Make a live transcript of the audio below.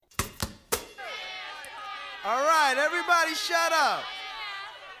All right, everybody shut up.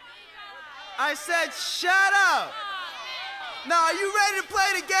 I said shut up. Now, are you ready to play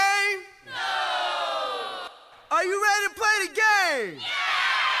the game? No. Are you ready to play the game?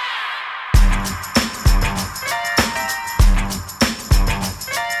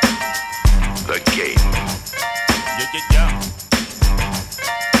 The game. Yeah.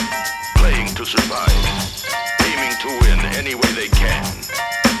 Playing to survive. Aiming to win any way they can.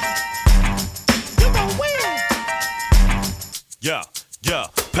 You gon' win. Yeah.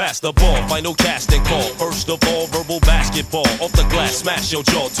 Pass the ball, final casting call. First of all, verbal basketball. Off the glass, smash your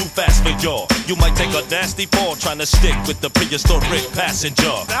jaw, too fast for y'all. You might take a nasty fall trying to stick with the prehistoric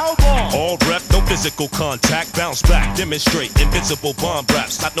passenger. Foul ball. All rep, no physical contact. Bounce back, demonstrate invincible bomb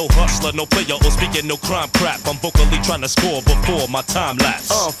raps. Not no hustler, no player, or speaking no crime crap. I'm vocally trying to score before my time lapse.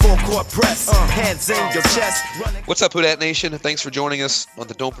 Full court press, hands in your chest. What's up, Who Dat Nation? Thanks for joining us on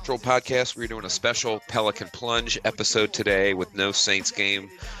the Dome Patrol podcast. We're doing a special Pelican Plunge episode today with no Saints game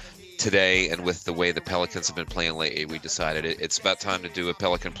today, and with the way the Pelicans have been playing lately, we decided it's about time to do a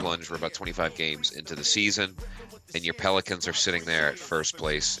Pelican Plunge. We're about 25 games into the season, and your Pelicans are sitting there at first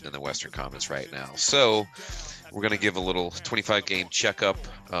place in the Western Conference right now. So we're going to give a little 25-game checkup,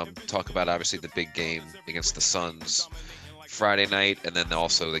 talk about obviously the big game against the Suns Friday night, and then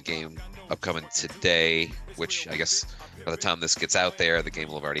also the game upcoming today, which I guess by the time this gets out there, the game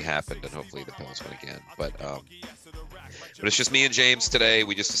will have already happened, and hopefully the Pels win again. But it's just me and James today.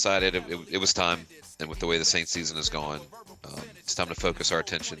 We just decided it was time, and with the way the Saints season is going, it's time to focus our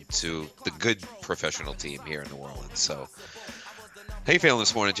attention to the good professional team here in New Orleans. So, how you feeling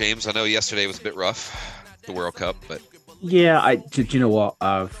this morning, James? I know yesterday was a bit rough, the World Cup, but yeah, do you know what?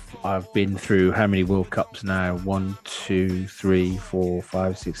 I've been through how many World Cups now? 1, 2, 3, 4,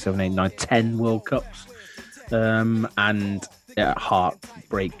 5, 6, 7, 8, 9, 10 World Cups, and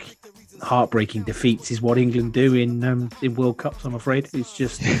heartbreaking defeats is what England do in World Cups. I'm afraid it's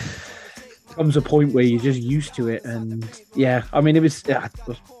just comes a point where you're just used to it, and yeah, I mean, I was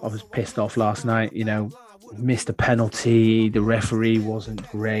pissed off last night. You know, missed a penalty, the referee wasn't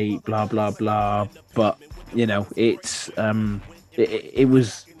great, blah blah blah. But you know, it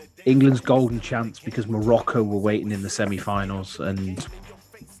was England's golden chance because Morocco were waiting in the semi-finals, and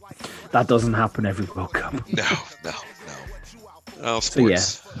that doesn't happen every World Cup. No. Oh,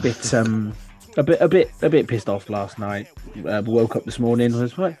 sports. So yeah, a bit pissed off last night. Woke up this morning,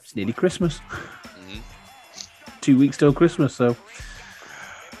 was right. It's nearly Christmas. Mm-hmm. 2 weeks till Christmas, so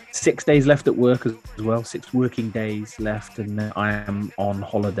 6 days left at work as well. 6 working days left, and I am on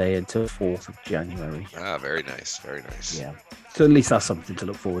holiday until 4th of January. Ah, very nice, very nice. Yeah, so at least that's something to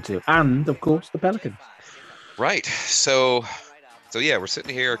look forward to, and of course the Pelicans. Right. So yeah, we're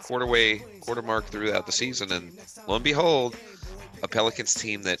sitting here quarter mark throughout the season, and lo and behold, a Pelicans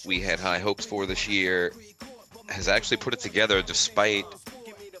team that we had high hopes for this year has actually put it together despite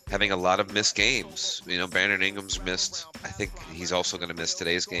having a lot of missed games. You know, Brandon Ingram's missed. I think he's also going to miss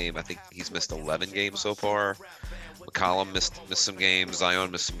today's game. I think he's missed 11 games so far. McCollum missed some games. Zion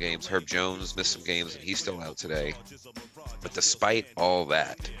missed some games. Herb Jones missed some games, and he's still out today. But despite all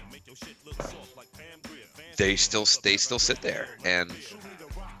that, they still sit there, and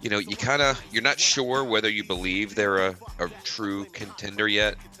you know, you're not sure whether you believe they're a true contender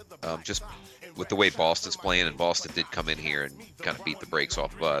yet, just with the way Boston's playing, and Boston did come in here and kind of beat the brakes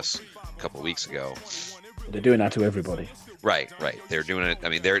off of us a couple of weeks ago. They're doing that to everybody. Right. They're doing it. I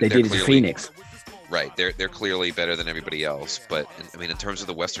mean, they're did clearly, it to Phoenix. Right. They're clearly better than everybody else. But I mean, in terms of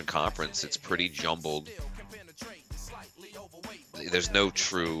the Western Conference, it's pretty jumbled. There's no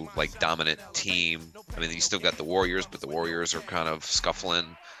true dominant team. I mean, you still got the Warriors, but the Warriors are kind of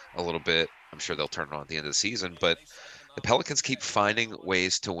scuffling a little bit. I'm sure they'll turn it on at the end of the season, but the Pelicans keep finding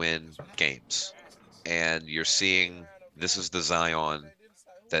ways to win games, and you're seeing this is the Zion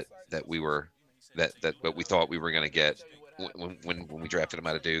that we thought we were going to get when we drafted him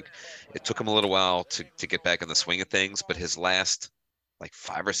out of Duke. It took him a little while to get back in the swing of things, but his last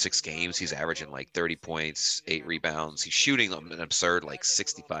 5 or 6 games, he's averaging 30 points, 8 rebounds. He's shooting an absurd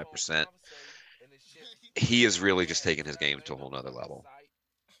 65%. He is really just taking his game to a whole nother level.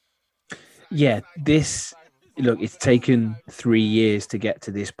 Yeah, it's taken 3 years to get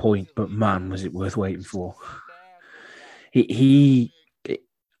to this point, but man, was it worth waiting for. He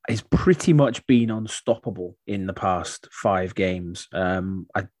has pretty much been unstoppable in the past 5 games.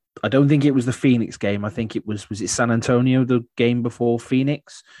 I don't think it was the Phoenix game. I think it was it San Antonio, the game before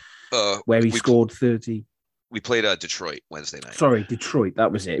Phoenix, where he scored 30. We played Detroit Wednesday night. Sorry, Detroit.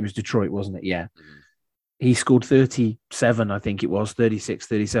 That was it. It was Detroit, wasn't it? Yeah. Mm-hmm. He scored 37, I think it was, 36,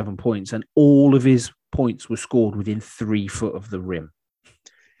 37 points, and all of his points were scored within 3 foot of the rim.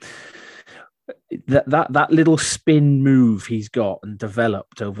 that little spin move he's got and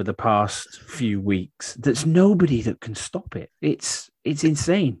developed over the past few weeks, there's nobody that can stop it. It's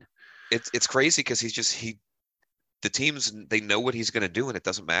insane. It's crazy because the teams, they know what he's going to do, and it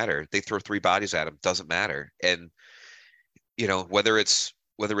doesn't matter. They throw three bodies at him, doesn't matter. And whether it's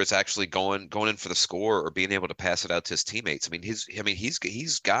actually going in for the score or being able to pass it out to his teammates. I mean,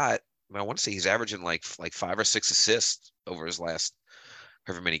 he's got. I want to say he's averaging like 5 or 6 assists over his last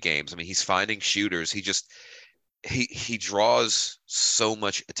however many games. I mean, he's finding shooters. He draws so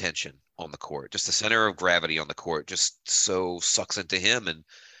much attention on the court. Just the center of gravity on the court just so sucks into him, and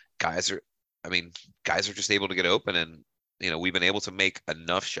guys are just able to get open, and we've been able to make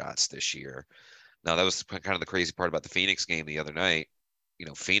enough shots this year. Now, that was kind of the crazy part about the Phoenix game the other night.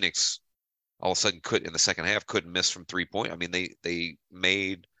 Phoenix all of a sudden in the second half couldn't miss from 3-point. I mean, they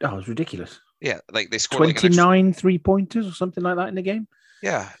made it was ridiculous. Yeah, like they scored 29 3-pointers or something like that in the game.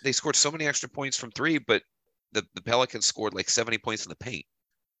 Yeah, they scored so many extra points from 3, but the Pelicans scored like 70 points in the paint.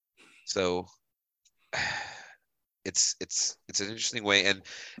 So it's an interesting way. And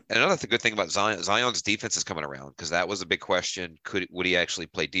another good thing about Zion's defense is coming around, because that was a big question. Would he actually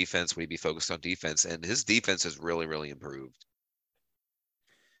play defense? Would he be focused on defense? And his defense has really, really improved.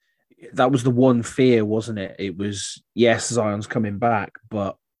 That was the one fear, wasn't it? It was, yes, Zion's coming back,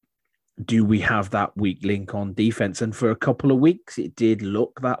 but do we have that weak link on defense? And for a couple of weeks, it did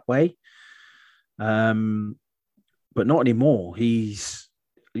look that way. But not anymore. He's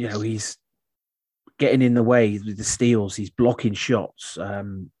getting in the way with the steals. He's blocking shots.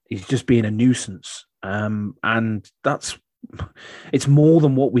 He's just being a nuisance. And it's more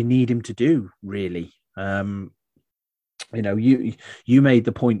than what we need him to do, really. You made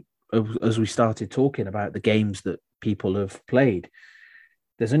the point as we started talking about the games that people have played.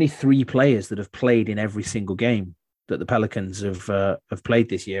 There's only 3 players that have played in every single game that the Pelicans have played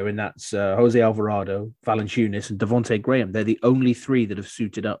this year, and that's Jose Alvarado, Valanciunas, and Devontae Graham. They're the only 3 that have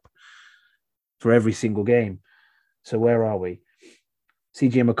suited up for every single game. So where are we?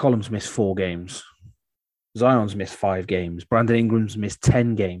 CJ McCollum's missed 4 games. Zion's missed 5 games. Brandon Ingram's missed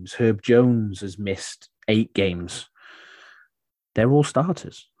 10 games. Herb Jones has missed 8 games. They're all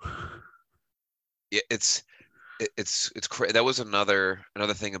starters. Yeah, it's crazy. That was another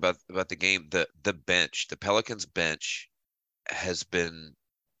thing about the game. The bench, the Pelicans bench, has been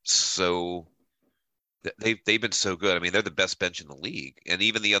so. They've been so good. I mean, they're the best bench in the league. And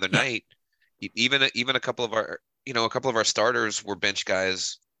even the other night, even a couple of our starters were bench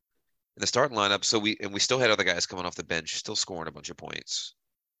guys in the starting lineup. So we still had other guys coming off the bench, still scoring a bunch of points.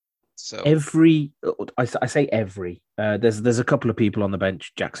 So I say every. There's a couple of people on the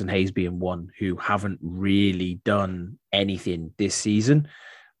bench, Jackson Hayes being one, who haven't really done anything this season.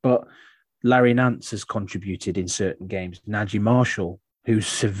 But Larry Nance has contributed in certain games. Najee Marshall, who's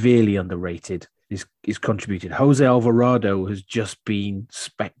severely underrated, is contributed. Jose Alvarado has just been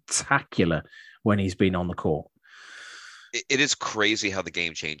spectacular when he's been on the court. It is crazy how the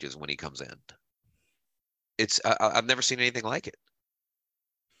game changes when he comes in. I've never seen anything like it.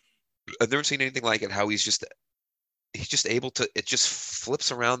 I've never seen anything like it. How he's just able to. It just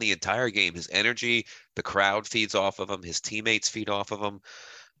flips around the entire game. His energy, the crowd feeds off of him. His teammates feed off of him.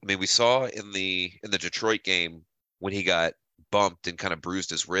 I mean, we saw in the Detroit game when he got bumped and kind of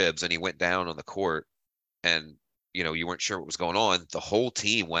bruised his ribs, and he went down on the court, and you weren't sure what was going on. The whole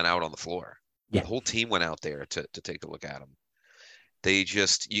team went out on the floor. Yeah. The whole team went out there to take a look at him.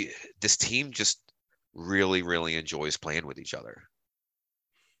 This team just really, really enjoys playing with each other.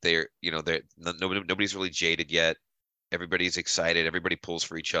 Nobody's really jaded yet. Everybody's excited. Everybody pulls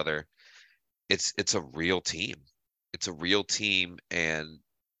for each other. It's a real team. It's a real team, and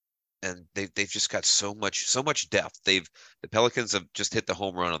they've just got so much depth. The Pelicans have just hit the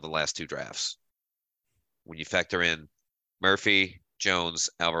home run on the last 2 drafts. When you factor in Murphy, Jones,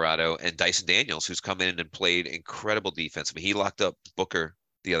 Alvarado, and Dyson Daniels, who's come in and played incredible defense. I mean, he locked up Booker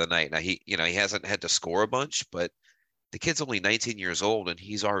the other night. Now he hasn't had to score a bunch, but the kid's only 19 years old, and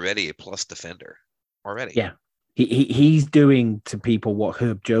he's already a plus defender. Already. Yeah. He's doing to people what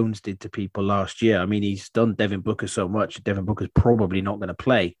Herb Jones did to people last year. I mean, he's done Devin Booker so much. Devin Booker's probably not going to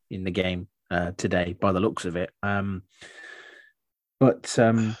play in the game today by the looks of it. But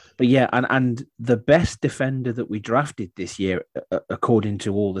yeah, and the best defender that we drafted this year, according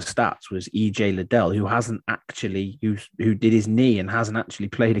to all the stats, was EJ Liddell, who hasn't actually, who did his knee and hasn't actually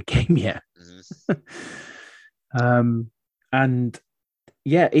played a game yet. Mm-hmm. And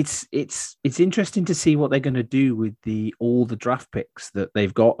yeah, it's interesting to see what they're going to do with all the draft picks that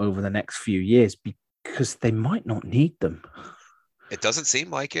they've got over the next few years, because they might not need them. It doesn't seem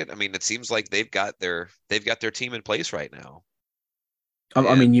like it. I mean, it seems like they've got their team in place right now.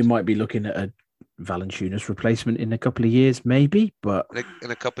 I mean, you might be looking at Valanciunas replacement in a couple of years, maybe. But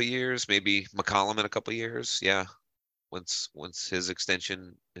in a couple of years, maybe McCollum in a couple of years. Yeah, once his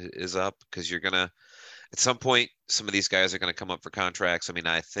extension is up, because you're gonna at some point some of these guys are gonna come up for contracts. I mean,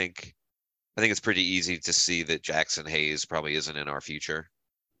 I think it's pretty easy to see that Jackson Hayes probably isn't in our future.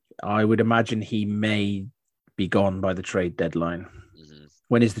 I would imagine he may be gone by the trade deadline. Mm-hmm.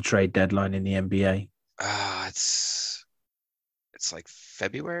 When is the trade deadline in the NBA? It's like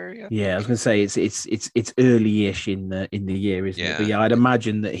February. Yeah, I was going to say it's early-ish in the year, isn't it? But yeah, I'd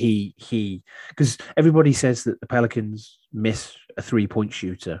imagine that he because everybody says that the Pelicans miss a 3-point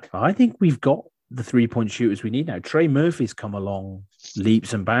shooter. I think we've got the 3-point shooters we need now. Trey Murphy's come along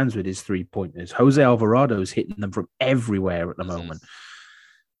leaps and bounds with his 3-pointers. Jose Alvarado's hitting them from everywhere at the moment.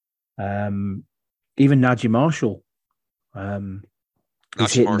 Even Najee Marshall.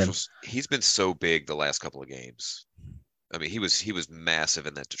 He's been so big the last couple of games. I mean, he was massive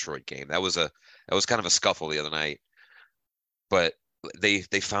in that Detroit game. That was kind of a scuffle the other night, but they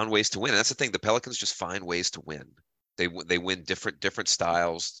found ways to win. And that's the thing. The Pelicans just find ways to win. They win different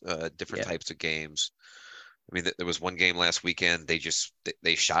styles, different types of games. I mean, there was one game last weekend. They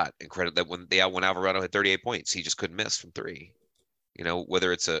shot incredible. That when Alvarado had 38 points, he just couldn't miss from three. You know,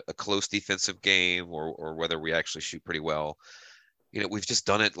 whether it's a close defensive game or whether we actually shoot pretty well. You know, we've just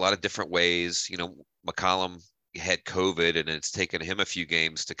done it a lot of different ways. You know, McCollum had COVID, and it's taken him a few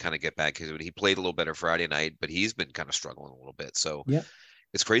games to kind of get back. He played a little better Friday night, but he's been kind of struggling a little bit. So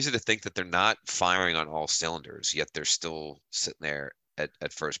it's crazy to think that they're not firing on all cylinders, yet they're still sitting there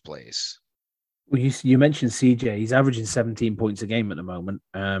at first place. Well, you mentioned CJ. He's averaging 17 points a game at the moment,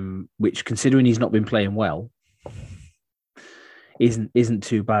 which, considering he's not been playing well, isn't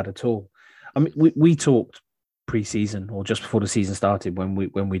too bad at all. I mean, we talked pre-season or just before the season started when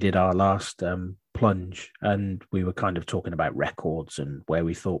we did our last plunge, and we were kind of talking about records and where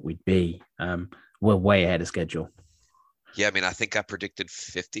we thought we'd be. We're way ahead of schedule. Yeah, I mean, I think I predicted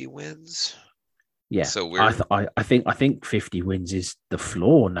 50 wins. Yeah, so I think 50 wins is the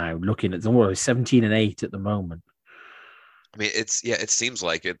floor now. Looking at 17-8 at the moment. I mean, it seems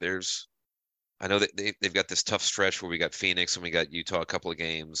like it. I know that they've got this tough stretch where we got Phoenix and we got Utah a couple of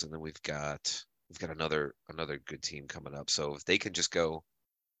games, and then we've got another good team coming up. So if they can just go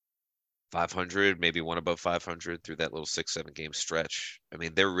 500, maybe one above 500 through that little 6-7 game stretch, I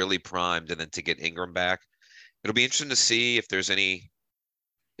mean, they're really primed. And then to get Ingram back, it'll be interesting to see if there's any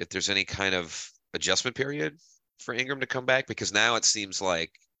kind of adjustment period for Ingram to come back, because now it seems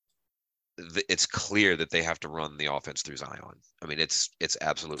like it's clear that they have to run the offense through Zion. I mean, it's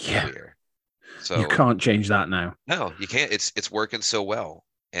absolutely clear. So you can't change that now. No, you can't. It's working so well.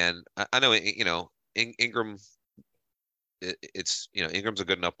 And I know, you know, Ingram, Ingram's a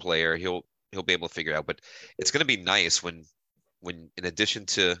good enough player. He'll be able to figure it out, but it's going to be nice when in addition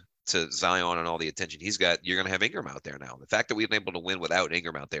to Zion and all the attention he's got, you're going to have Ingram out there now. The fact that we've been able to win without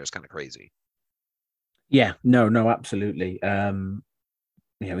Ingram out there is kind of crazy. Yeah, no, absolutely.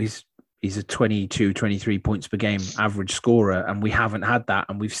 He's a 22, 23 points per game average scorer, and we haven't had that,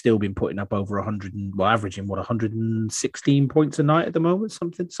 and we've still been putting up over 100 averaging 116 points a night at the moment,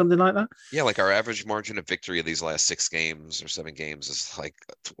 something like that. Yeah, like our average margin of victory of these last 6 games or 7 games is like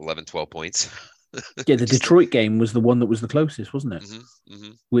 11, 12 points. Yeah, the Detroit game was the one that was the closest, wasn't it? Mm-hmm,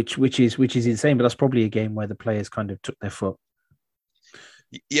 mm-hmm. Which is insane, but that's probably a game where the players kind of took their foot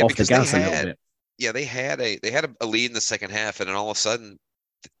off the gas a little bit. Yeah, they had a lead in the second half, and then all of a sudden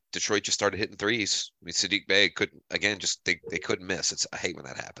Detroit just started hitting threes. I mean, Saddiq Bey couldn't, again, just they couldn't miss. I hate when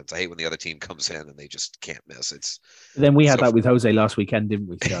that happens. I hate when the other team comes in and they just can't miss. Then we had that with Jose last weekend, didn't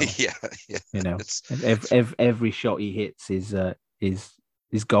we? So, yeah. You know, every shot he hits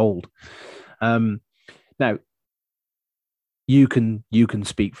is gold. Now, you can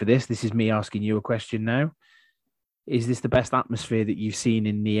speak for this. This is me asking you a question now. Is this the best atmosphere that you've seen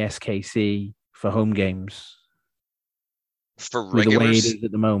in the SKC for home games? For regular, the way it is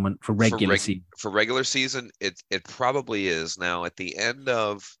at the moment for regular season. For regular season, it probably is. Now, at the end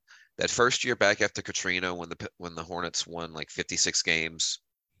of that first year back after Katrina, when the Hornets won like 56 games,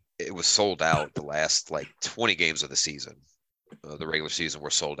 it was sold out. The last like 20 games of the season, the regular season, were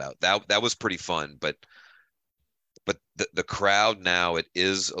sold out. That was pretty fun, but the crowd now, it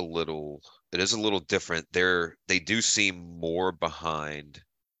is a little different. They do seem more behind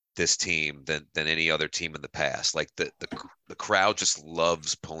this team than any other team in the past. Like the crowd just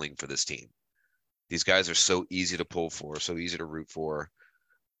loves pulling for this team. These guys are so easy to pull for, so easy to root for.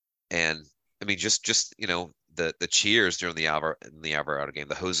 And I mean, just you know, the cheers during the Alvarado game,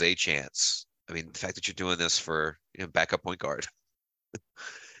 the Jose chants. I mean, the fact that you're doing this for, you know, backup point guard.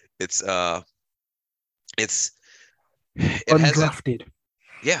 It undrafted.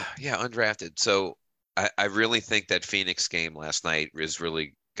 Yeah, undrafted. So I really think that Phoenix game last night is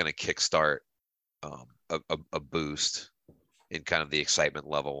really going to kickstart a boost in kind of the excitement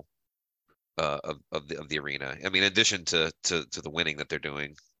level of the arena. I mean, in addition to the winning that they're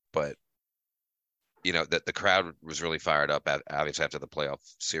doing, but that the crowd was really fired up obviously after the playoff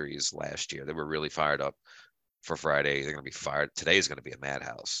series last year. They were really fired up for Friday. They're going to be fired. Today is going to be a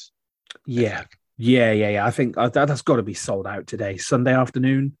madhouse. Yeah. Yeah. I think that's got to be sold out today. Sunday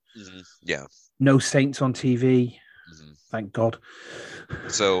afternoon. Mm-hmm. Yeah. No Saints on TV. Mm-hmm. Thank God.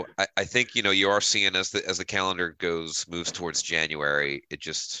 So I think, you are seeing as the calendar moves towards January, it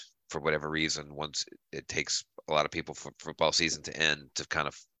just, for whatever reason, once it takes a lot of people for football season to end to kind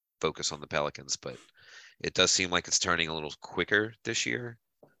of focus on the Pelicans, but it does seem like it's turning a little quicker this year.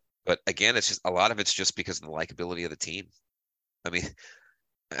 But again, it's just a lot of it's just because of the likability of the team. I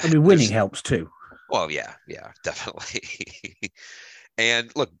mean, winning helps too. Well, yeah, definitely.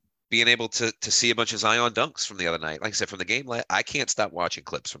 And look, being able to see a bunch of Zion dunks from the other night, like I said, from the game, I can't stop watching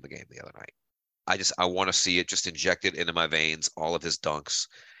clips from the game the other night. I want to see it just injected into my veins, all of his dunks.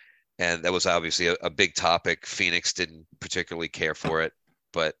 And that was obviously a big topic. Phoenix didn't particularly care for it,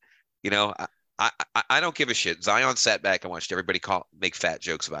 but I don't give a shit. Zion sat back and watched everybody make fat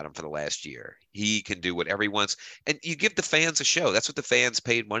jokes about him for the last year. He can do whatever he wants. And you give the fans a show. That's what the fans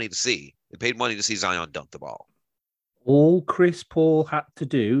paid money to see. They paid money to see Zion dunk the ball. All Chris Paul had to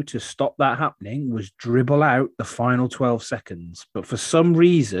do to stop that happening was dribble out the final 12 seconds. But for some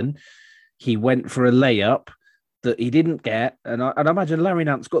reason, he went for a layup that he didn't get. And I imagine Larry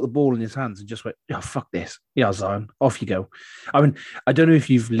Nance got the ball in his hands and just went, oh, fuck this. Yeah, Zion, off you go. I mean, I don't know if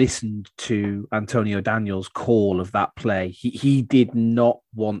you've listened to Antonio Daniels' call of that play. He did not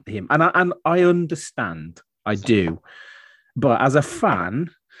want him. And I understand. I do. But as a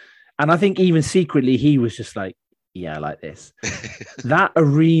fan, and I think even secretly, he was just like, yeah, I like this. That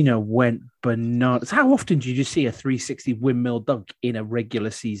arena went bananas. How often do you just see a 360 windmill dunk in a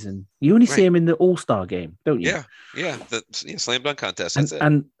regular season? You only see him in the All-Star game, don't you? Yeah. The slam dunk contest.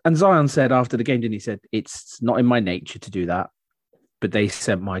 And Zion said after the game, didn't he? Said, it's not in my nature to do that, but they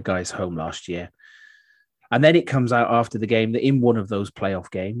sent my guys home last year. And then it comes out after the game that in one of those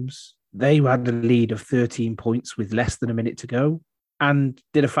playoff games, they had a lead of 13 points with less than a minute to go, and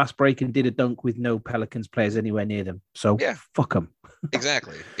did a fast break and did a dunk with no Pelicans players anywhere near them. So fuck them.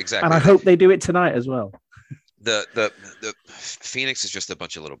 Exactly. And I hope they do it tonight as well. The Phoenix is just a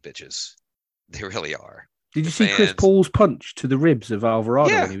bunch of little bitches. They really are. Did you see Chris Paul's punch to the ribs of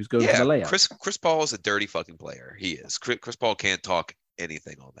Alvarado when he was going for the layup? Chris Paul is a dirty fucking player. He is. Chris Paul can't talk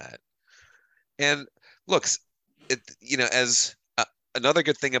anything on that. And look, as another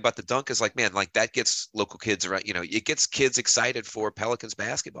good thing about the dunk is that gets local kids around, it gets kids excited for Pelicans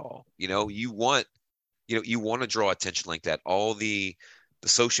basketball. You want to draw attention like that. All the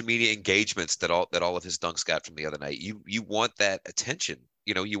social media engagements that all of his dunks got from the other night, you want that attention.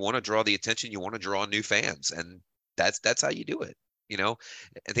 You want to draw the attention. You want to draw new fans, and that's how you do it.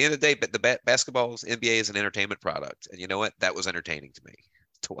 At the end of the day, but the NBA is an entertainment product, and you know what? That was entertaining to me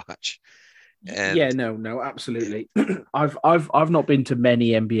to watch. And yeah, no, absolutely. I've not been to many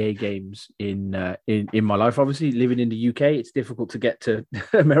NBA games in my life. Obviously, living in the UK, it's difficult to get to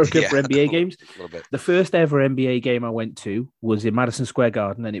America for NBA games. A little bit. The first ever NBA game I went to was in Madison Square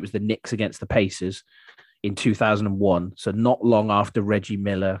Garden, and it was the Knicks against the Pacers in 2001. So not long after Reggie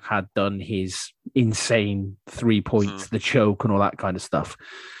Miller had done his insane 3 points, the choke, and all that kind of stuff.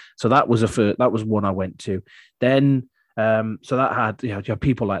 So that was one I went to. Then. So that had you had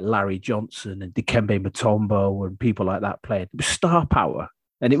people like Larry Johnson and Dikembe Mutombo and people like that playing. It was star power,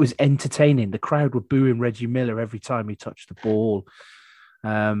 and it was entertaining. The crowd were booing Reggie Miller every time he touched the ball.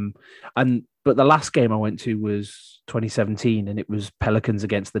 But the last game I went to was 2017, and it was Pelicans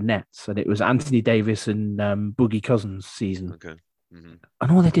against the Nets, and it was Anthony Davis and Boogie Cousins season. Okay. Mm-hmm.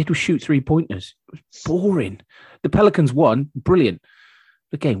 And all they did was shoot 3-pointers. It was boring. The Pelicans won, brilliant.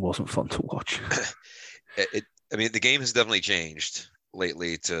 The game wasn't fun to watch. The game has definitely changed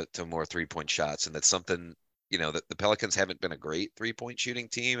lately to more 3-point shots, and that's something, that the Pelicans haven't been a great 3-point shooting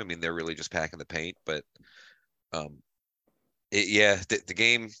team. I mean, they're really just packing the paint, but the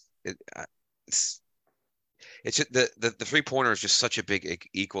game, it's just, the 3-pointer is just such a big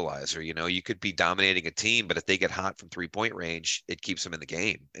equalizer. You could be dominating a team, but if they get hot from 3-point range, it keeps them in the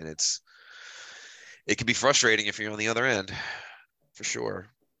game, and it can be frustrating if you're on the other end, for sure.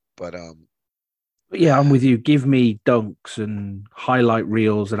 But yeah, I'm with you. Give me dunks and highlight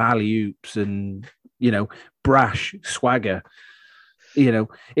reels and alley-oops and, brash swagger.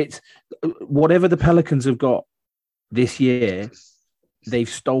 It's whatever the Pelicans have got this year, they've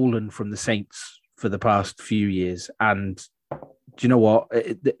stolen from the Saints for the past few years. And do you know what?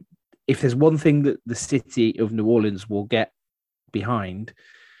 If there's one thing that the city of New Orleans will get behind,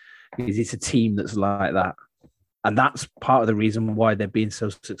 is it's a team that's like that, and that's part of the reason why they're being so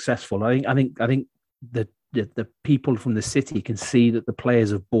successful. I think the people from the city can see that the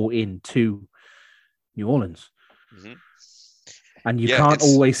players have bought into New Orleans, and you can't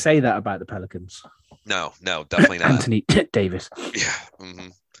always say that about the Pelicans. No, definitely not. Anthony Davis. Yeah.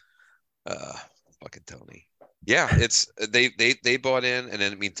 Fucking Tony. Yeah, it's they bought in, and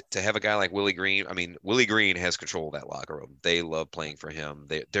then I mean to have a guy like Willie Green. I mean, Willie Green has control of that locker room. They love playing for him.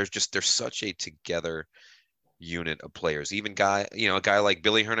 They're such a together unit of players. Even a guy like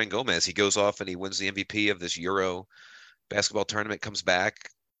Billy Hernan Gomez, he goes off and he wins the MVP of this Euro basketball tournament, comes back,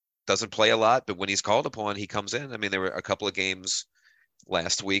 doesn't play a lot, but when he's called upon, he comes in. I mean, there were a couple of games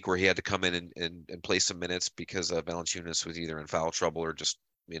last week where he had to come in and play some minutes because Valanciunas was either in foul trouble or just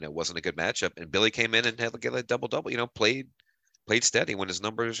wasn't a good matchup, and Billy came in and had a double-double. Played steady. When his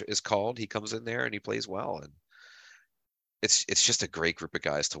numbers is called, he comes in there and he plays well. And it's just a great group of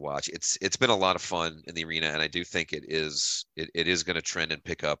guys to watch. It's been a lot of fun in the arena, and I do think it is going to trend and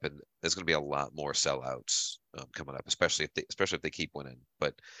pick up, and there's going to be a lot more sellouts coming up, especially if they keep winning.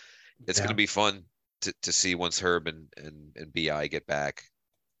 But it's going to be fun to see once Herb and Bi get back.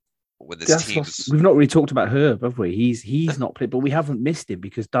 When this team's... We've not really talked about Herb, have we? He's not played, but we haven't missed him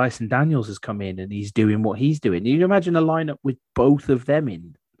because Dyson Daniels has come in and he's doing what he's doing. Can you imagine a lineup with both of them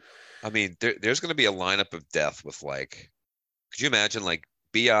in? I mean, there's going to be a lineup of death with could you imagine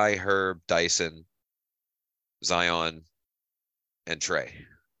Bi, Herb, Dyson, Zion, and Trey?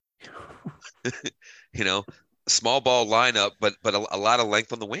 Small ball lineup, but a lot of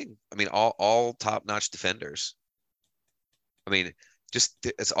length on the wing. I mean, all top-notch defenders. I mean, just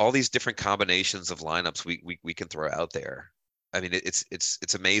it's all these different combinations of lineups we can throw out there. I mean,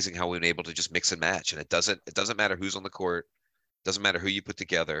 it's amazing how we've been able to just mix and match, and it doesn't matter who's on the court, doesn't matter who you put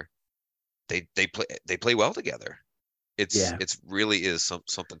together. They play well together. It's really is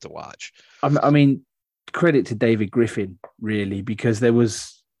something to watch. I mean, credit to David Griffin really, because there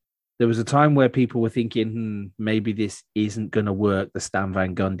was a time where people were thinking maybe this isn't going to work, the Stan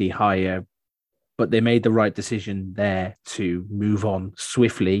Van Gundy hire. But they made the right decision there to move on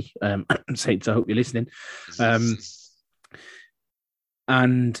swiftly. Saints, I hope you're listening.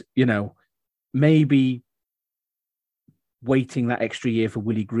 And, maybe waiting that extra year for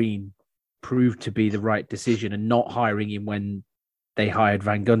Willie Green proved to be the right decision, and not hiring him when they hired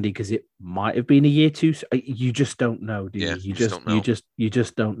Van Gundy, because it might have been a year too. You just don't know, do you? Yeah, you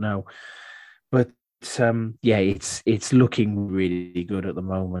just don't know. But it's looking really good at the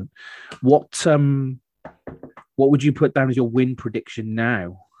moment. What would you put down as your win prediction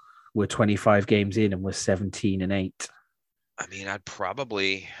now? We're 25 games in and we're 17-8. I mean, I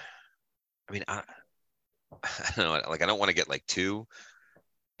don't know. I don't want to get too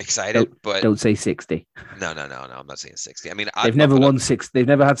excited, but don't say 60. No. I'm not saying 60. I mean, they've never won 6. They've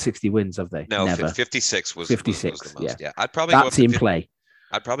never had 60 wins, have they? No, never. 56 was 56. Was the most. Yeah, I'd probably that's in play.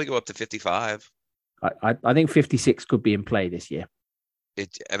 I'd probably go up to 55. I think 56 could be in play this year. I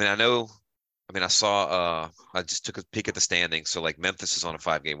saw. I just took a peek at the standings. So Memphis is on a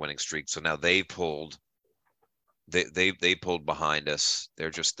 5-game winning streak. So now they pulled. They pulled behind us.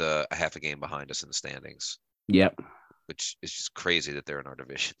 They're just a half a game behind us in the standings. Yep. Which is just crazy that they're in our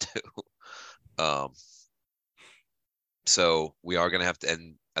division too. So we are going to have to,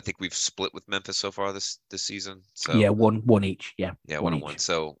 and I think we've split with Memphis so far this season. So yeah, one each. Yeah, one and one.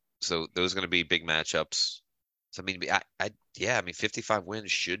 So those are going to be big matchups. So I mean, 55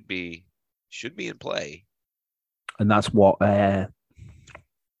 wins should be in play. And that's what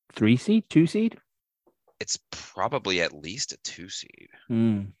 3 seed, 2 seed. It's probably at least a 2 seed.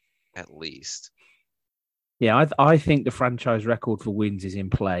 At least. Yeah, I think the franchise record for wins is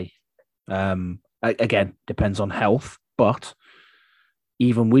in play. Again, depends on health, but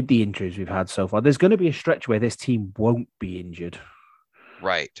even with the injuries we've had so far, there's going to be a stretch where this team won't be injured.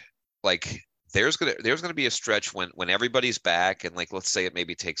 Right. There's gonna be a stretch when everybody's back, and let's say it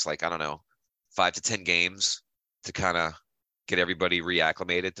maybe takes 5 to 10 games to kind of get everybody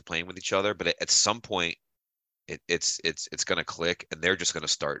reacclimated to playing with each other. But at some point, it's gonna click, and they're just gonna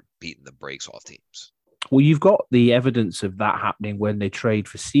start beating the brakes off teams. Well, you've got the evidence of that happening when they trade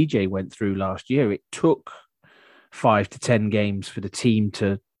for CJ went through last year. It took 5 to 10 games for the team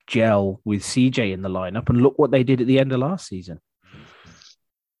to gel with CJ in the lineup, and look what they did at the end of last season.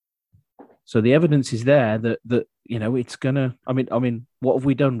 So the evidence is there that it's gonna. I mean, what have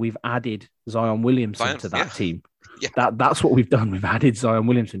we done? We've added Zion Williamson to that team. Yeah. That's what we've done. We've added Zion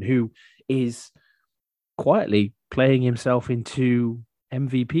Williamson, who is quietly playing himself into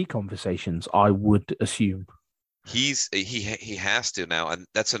MVP conversations, I would assume. he has to now, and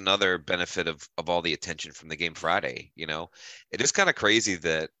that's another benefit of all the attention from the game Friday. It is kind of crazy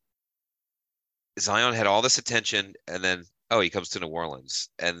that Zion had all this attention, and then he comes to New Orleans,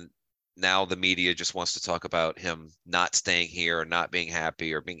 and now the media just wants to talk about him not staying here or not being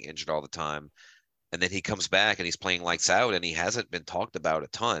happy or being injured all the time. And then he comes back and he's playing lights out, and he hasn't been talked about a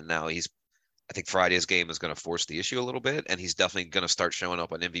ton. Now I think Friday's game is going to force the issue a little bit, and he's definitely going to start showing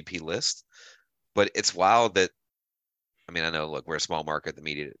up on MVP list. But it's wild that, I mean, I know, look, we're a small market. The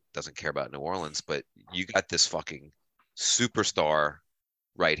media doesn't care about New Orleans, but you got this fucking superstar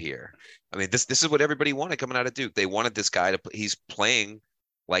right here. I mean, this is what everybody wanted coming out of Duke. They wanted this guy he's playing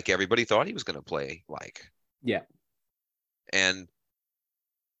like everybody thought he was going to play like. Yeah. And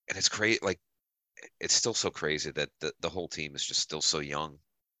it's great. Like, it's still so crazy that the whole team is just still so young.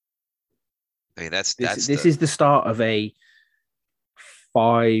 I mean, this is the start of a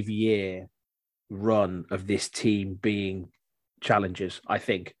 5-year run of this team being challengers, I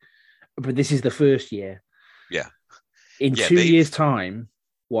think. But this is the first year. Yeah. In 2 years' time,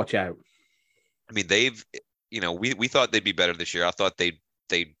 watch out. I mean, we thought they'd be better this year. I thought they'd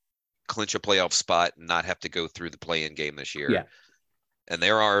clinch a playoff spot and not have to go through the play-in game this year. Yeah. And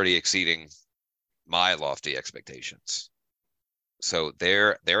they're already exceeding my lofty expectations. So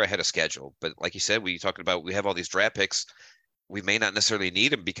they're ahead of schedule. But like you said, we have all these draft picks. We may not necessarily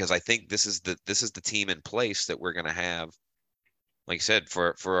need them, because I think this is the team in place that we're going to have. Like you said,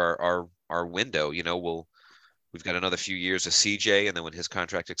 for our window, we've got another few years of CJ, and then when his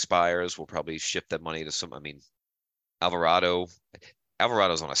contract expires, we'll probably shift that money to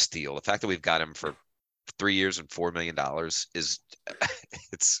Alvarado's on a steal. The fact that we've got him for 3 years and $4 million is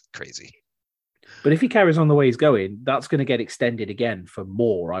it's crazy. But if he carries on the way he's going, that's going to get extended again for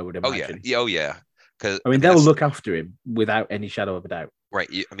more, I would imagine. Oh yeah. Because they'll look after him without any shadow of a doubt. Right.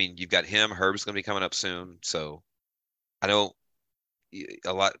 You've got him. Herb's going to be coming up soon. So I know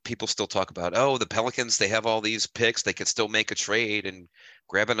a lot of people still talk about, the Pelicans, they have all these picks. They could still make a trade and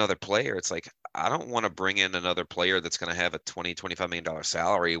grab another player. It's like, I don't want to bring in another player that's going to have a $20-25 million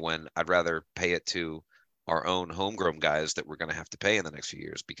salary, when I'd rather pay it to our own homegrown guys that we're going to have to pay in the next few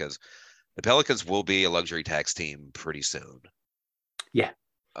years, because the Pelicans will be a luxury tax team pretty soon. Yeah.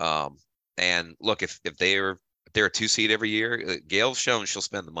 And look, if they're a 2-seed every year, Gail's shown she'll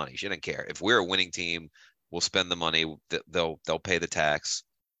spend the money. She doesn't care. If we're a winning team, we'll spend the money. They'll pay the tax.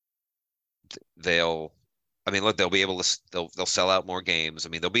 They'll be able to. They'll sell out more games. I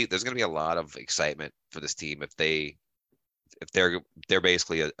mean, there's going to be a lot of excitement for this team if they're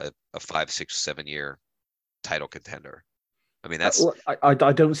basically a 5, 6, 7 year title contender. I mean,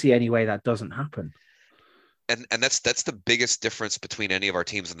 I don't see any way that doesn't happen. And that's the biggest difference between any of our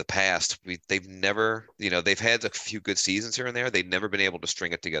teams in the past. They've never, they've had a few good seasons here and there. They've never been able to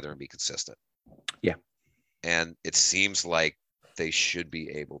string it together and be consistent. Yeah. And it seems like they should be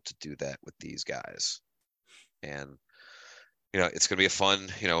able to do that with these guys. And, it's going to be a fun,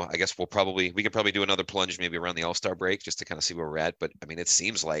 I guess we can probably do another plunge maybe around the All-Star break just to kind of see where we're at. But I mean, it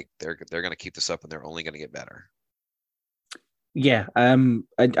seems like they're going to keep this up, and they're only going to get better. Yeah. I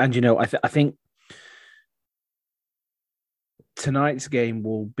think tonight's game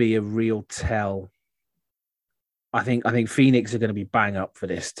will be a real tell. I think Phoenix are going to be bang up for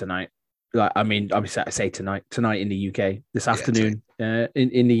this tonight. I say tonight in the UK, this afternoon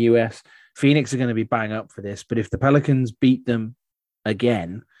in the US. Phoenix are going to be bang up for this. But if the Pelicans beat them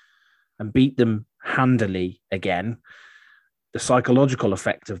again, and beat them handily again, the psychological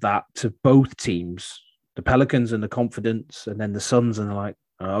effect of that to both teams, the Pelicans and the confidence, and then the Suns, and they're like,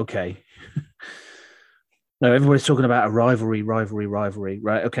 okay. No, everybody's talking about a rivalry,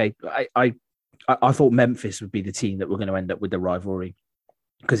 right? Okay, I thought Memphis would be the team that we're going to end up with the rivalry,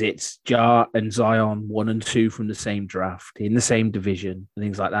 because it's Ja and Zion 1 and 2 from the same draft in the same division and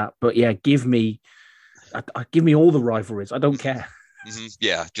things like that. But yeah, give me all the rivalries. I don't care. Mm-hmm.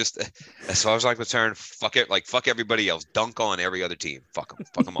 Yeah, just as far as I'm concerned, fuck it. Like, fuck everybody else. Dunk on every other team. Fuck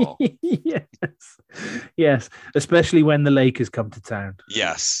them all. Yes. Especially when the Lakers come to town.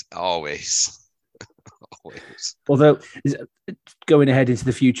 Yes, always. Always. Although, going ahead into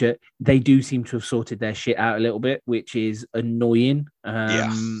the future, they do seem to have sorted their shit out a little bit, which is annoying.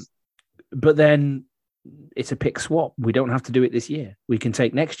 But then it's a pick swap. We don't have to do it this year. We can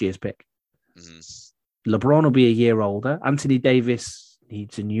take next year's pick. Mm-hmm. LeBron will be a year older. Anthony Davis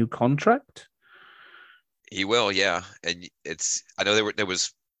needs a new contract. He will, yeah. And I know there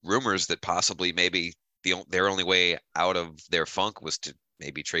was rumors that possibly maybe their only way out of their funk was to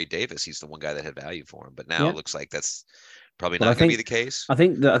maybe trade Davis. He's the one guy that had value for him, but now it looks like that's probably not going to be the case. I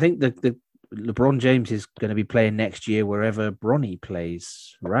think the LeBron James is going to be playing next year wherever Bronny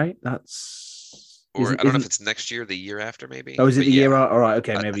plays, right? That's Or I don't know if it's next year, the year after, maybe. Oh, is it But the yeah, year out? All right,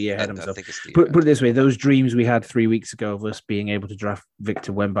 okay, maybe ahead of I himself. think it's the year Put it this way: those dreams we had 3 weeks ago of us being able to draft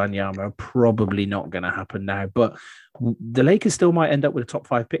Victor Wembanyama are probably not going to happen now. But the Lakers still might end up with a top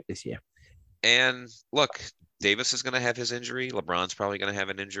 5 pick this year. And look, Davis is going to have his injury. LeBron's probably going to have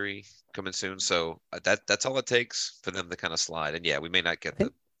an injury coming soon. So that's all it takes for them to kind of slide. And yeah, we may not get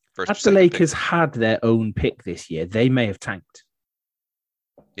the first. Had the Lakers had their own pick this year, they may have tanked.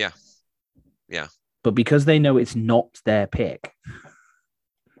 Yeah. But because they know it's not their pick,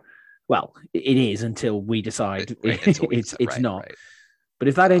 well, it is until we decide it's not. Right. But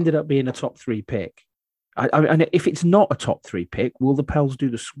if that ended up being a top 3 pick, and if it's not a top 3 pick, will the Pels do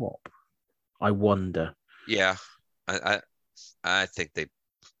the swap? I wonder. Yeah, I think they.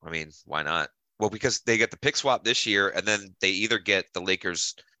 I mean, why not? Well, because they get the pick swap this year, and then they either get the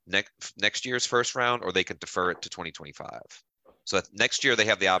Lakers next year's first round, or they could defer it to 2025. So next year they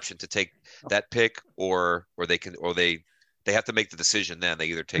have the option to take that pick, or they have to make the decision then. They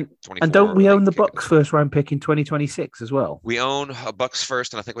either take 24. And don't we own the Bucks first round pick in 2026 as well? We own a Bucks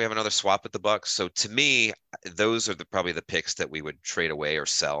first, and I think we have another swap at the Bucks. So to me, those are probably the picks that we would trade away or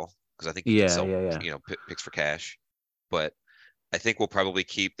sell, because I think you can sell picks for cash. But I think we'll probably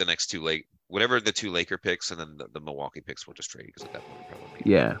keep the next whatever the 2 Laker picks, and then the Milwaukee picks we'll just trade, because at that point probably.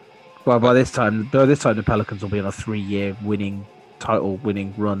 Yeah. Well, by this time the Pelicans will be on a 3-year title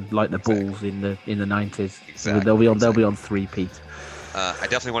winning run, like the Bulls in the 90s. Exactly. They'll be on 3-peat. I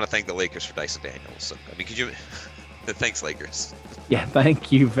definitely want to thank the Lakers for Dyson Daniels. So, I mean, could you? Thanks, Lakers. Yeah,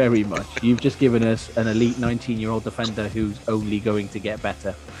 thank you very much. You've just given us an elite 19-year-old defender who's only going to get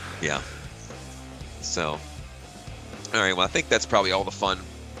better. Yeah. So, all right. Well, I think that's probably all the fun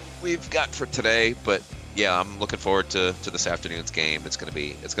we've got for today. But yeah, I'm looking forward to this afternoon's game. It's gonna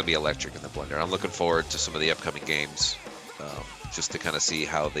be electric in the blender. I'm looking forward to some of the upcoming games, just to kind of see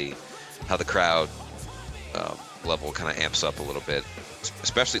how the crowd level kind of amps up a little bit.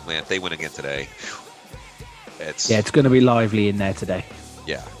 Especially, man, if they win again today. It's going to be lively in there today.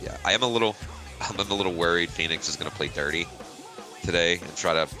 Yeah. I'm a little worried Phoenix is going to play dirty today and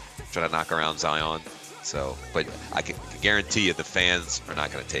try to knock around Zion. So, but I can guarantee you the fans are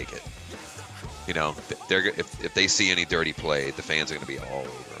not going to take it. You know, if they see any dirty play, the fans are going to be all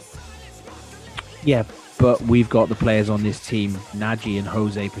over them. Yeah, but we've got the players on this team, Najee and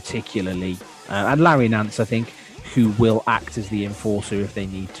Jose particularly, and Larry Nance, I think, who will act as the enforcer if they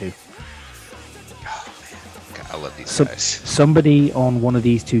need to. I love these guys. Somebody on one of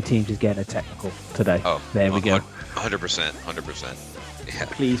these 2 teams is getting a technical today. Oh, there we go. 100%. Yeah.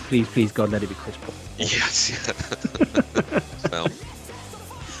 Please, God, let it be Chris Paul. Yes.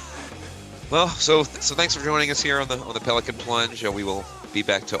 Well, so thanks for joining us here on the Pelican Plunge. We will be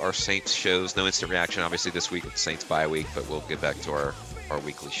back to our Saints shows. No instant reaction, obviously, this week with the Saints bye week, but we'll get back to our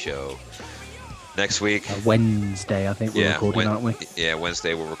weekly show next week. Wednesday, I think we're recording, aren't we? Yeah,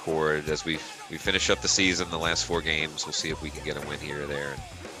 Wednesday we'll record as we finish up the season, the last 4 games. We'll see if we can get a win here or there.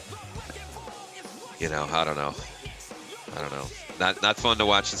 You know, I don't know. Not fun to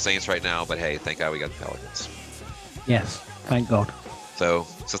watch the Saints right now, but hey, thank God we got the Pelicans. Yes, thank God. So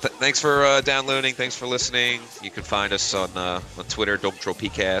thanks for downloading. Thanks for listening. You can find us on Twitter, Don't Patrol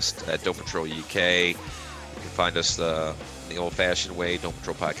PCast, at Don't Patrol UK. You can find us the old-fashioned way,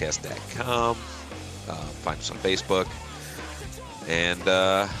 Don'tPatrolPodcast.com. Find us on Facebook. And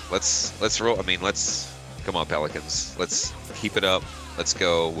let's roll. I mean, come on, Pelicans. Let's keep it up. Let's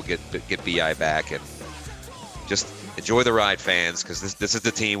go. We'll get BI back and just enjoy the ride, fans, because this is the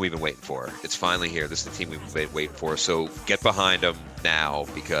team we've been waiting for. It's finally here. This is the team we've been waiting for. So get behind them now,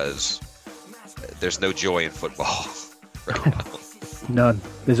 because there's no joy in football right now. None.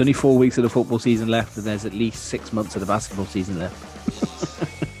 There's only 4 weeks of the football season left, and there's at least 6 months of the basketball season left.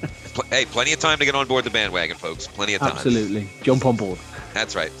 Hey, plenty of time to get on board the bandwagon, folks. Plenty of time. Absolutely. Jump on board.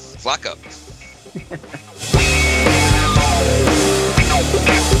 That's right. Flock up.